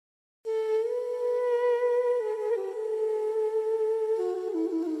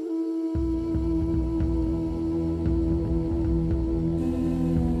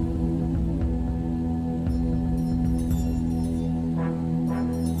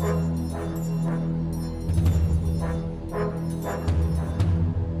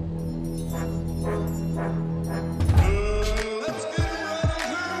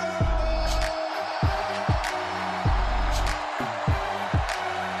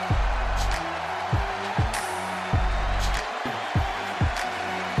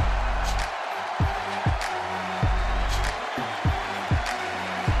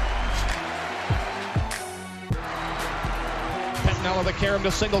Karam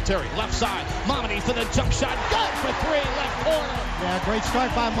to Singletary. Left side. Momedy for the jump shot. Good for three. Left corner. Yeah, great start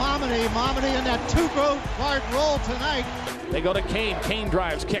by Momedy. Momedy in that two-guard role tonight. They go to Kane. Kane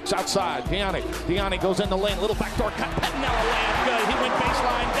drives, kicks outside. Diani goes in the lane. Little backdoor cut. Pettinella layup. Good. He went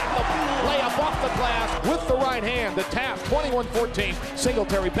baseline. Got the layup off the glass with the right hand. The tap. 21-14.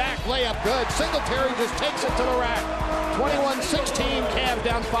 Singletary back. Layup good. Singletary just takes it to the rack. 21-16. Cavs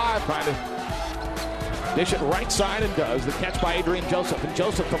down 5. Trying to dish it right side and does. The catch by Adrian Joseph. And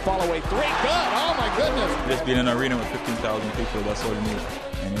Joseph to follow a three. Good. Oh, my goodness. Just being in an arena with 15,000 people, that's all you need.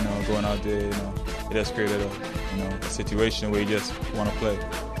 And, going out there, it has created a situation where you just want to play.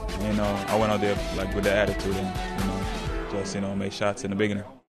 And, I went out there with the attitude and, just, make shots in the beginning.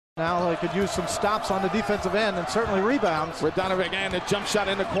 Now they could use some stops on the defensive end and certainly rebounds. Radanovic and a jump shot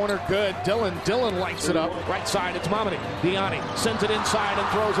in the corner. Good. Dillon lights it up. Right side, it's Momedy. Diani sends it inside and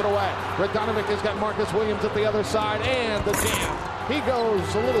throws it away. Radanovic has got Marcus Williams at the other side and the jam. He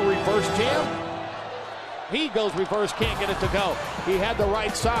goes a little reverse jam. He goes reverse, can't get it to go. He had the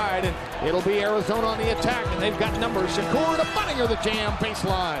right side, and it'll be Arizona on the attack, and they've got numbers. Shakur to Buninger, the jam,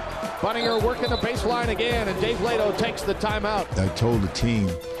 baseline. Buninger working the baseline again, and Dave Leto takes the timeout. I told the team,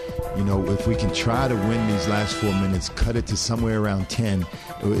 if we can try to win these last 4 minutes, cut it to somewhere around 10,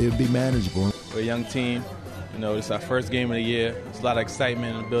 it'll be manageable. We're a young team. It's our first game of the year. There's a lot of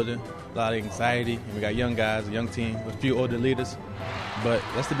excitement in the building, a lot of anxiety. And we got young guys, a young team, with a few older leaders. But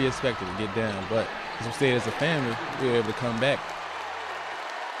that's to be expected to get down. But as we stayed as a family, we were able to come back.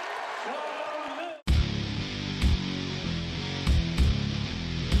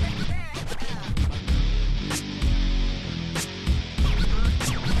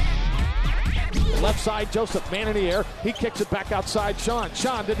 Left side, Joseph, man in the air. He kicks it back outside. Sean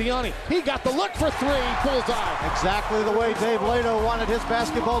to Diani. He got the look for three. Bullseye. Exactly the way Dave Leto wanted his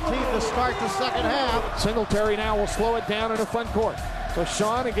basketball team to start the second half. Singletary now will slow it down in the front court. So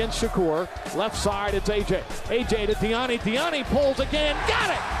Sean against Shakur. Left side, it's AJ. AJ to Diani. Diani pulls again.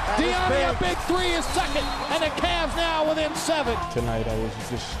 Got it! Diani, a big three is second. And the Cavs now within 7. Tonight I was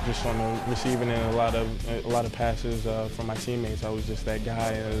just on the receiving end a lot of passes from my teammates. I was just that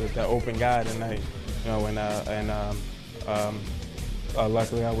guy, that open guy tonight.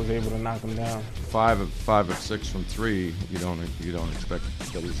 Luckily I was able to knock him down. 5 of 6 from 3. You don't expect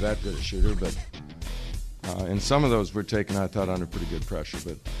that he's that good a shooter, but in some of those we're taking, I thought, under pretty good pressure,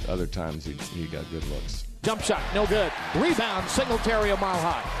 but other times he got good looks. Jump shot, no good. Rebound, Singletary a mile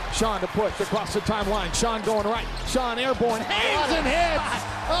high. Sean to push across the timeline. Sean going right. Sean airborne, hands and heads.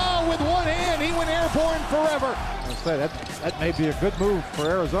 Oh, with one hand, he went airborne forever. I'll say that may be a good move for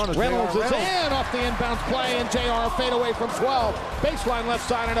Arizona. Reynolds is in off the inbounds play, and JR fade away from 12. Baseline left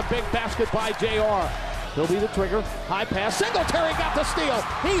side and a big basket by JR. He'll be the trigger. High pass. Singletary got the steal.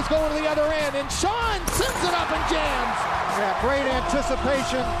 He's going to the other end, and Sean sends it up and jams. Yeah, great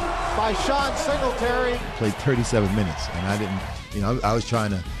anticipation by Sean Singletary. Played 37 minutes, and I didn't, I was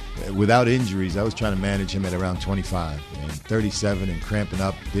trying to, without injuries, I was trying to manage him at around 25. And 37 and cramping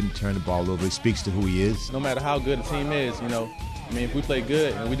up, didn't turn the ball over. It speaks to who he is. No matter how good the team is, if we play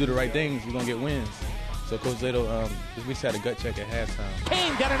good and we do the right things, we're going to get wins. So Coach Leto, we just had a gut check at halftime.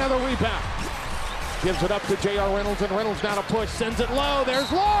 Kane got another rebound. Gives it up to J.R. Reynolds, and Reynolds now to push. Sends it low.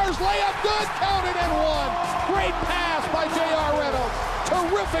 There's Lars. Layup good. Counted and one. Great pass by J.R. Reynolds.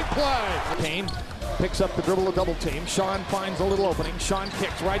 Terrific play. Kane picks up the dribble, a double team. Sean finds a little opening. Sean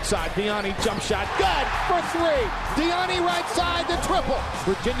kicks right side. Diani jump shot. Good for 3. Diani right side, the triple.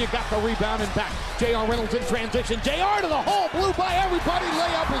 Virginia got the rebound and back. J.R. Reynolds in transition. J.R. to the hole. Blew by everybody.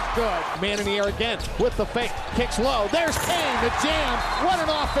 Layup is good. Man in the air again with the fake. Kicks low. There's Kane. The jam. What an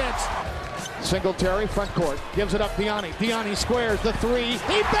offense. Singletary, front court, gives it up Diani. Diani squares the 3. He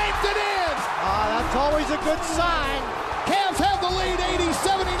banked it in! That's always a good sign. Cavs have the lead,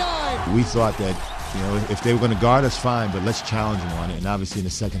 80-79. We thought that, if they were going to guard us, fine, but let's challenge them on it. And obviously in the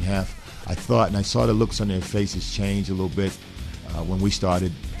second half, I thought, and I saw the looks on their faces change a little bit when we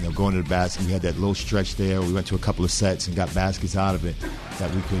started, going to the basket. We had that little stretch there. We went to a couple of sets and got baskets out of it that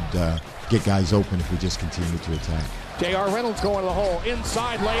we could get guys open if we just continued to attack. J.R. Reynolds going to the hole.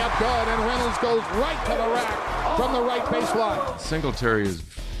 Inside layup good, and Reynolds goes right to the rack from the right baseline. Singletary is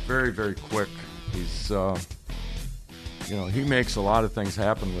very, very quick. He's, he makes a lot of things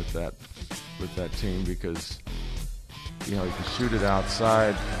happen with that team because, he can shoot it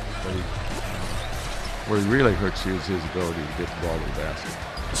outside, but where he really hurts you is his ability to get the ball to the basket.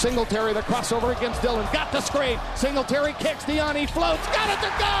 Singletary, the crossover against Dillon. Got the screen. Singletary kicks. Diani floats. Got it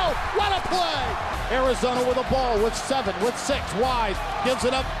to go. What a play. Arizona with a ball with 7, with 6 wide. Gives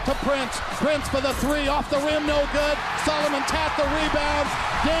it up to Prince. Prince for the 3 off the rim. No good. Solomon tapped the rebound.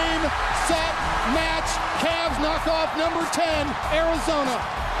 Game, set, match. Cavs knock off number 10, Arizona.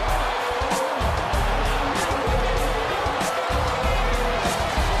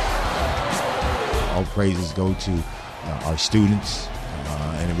 All praises go to our students,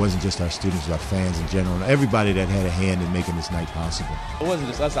 and it wasn't just our students, it was our fans in general, and everybody that had a hand in making this night possible. It wasn't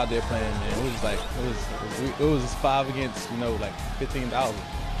just us out there playing, man. It was just like it was 5 against, like 15,000.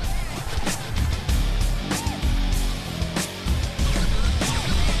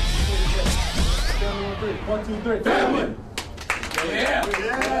 1, 2, 3. Family.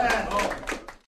 Yeah.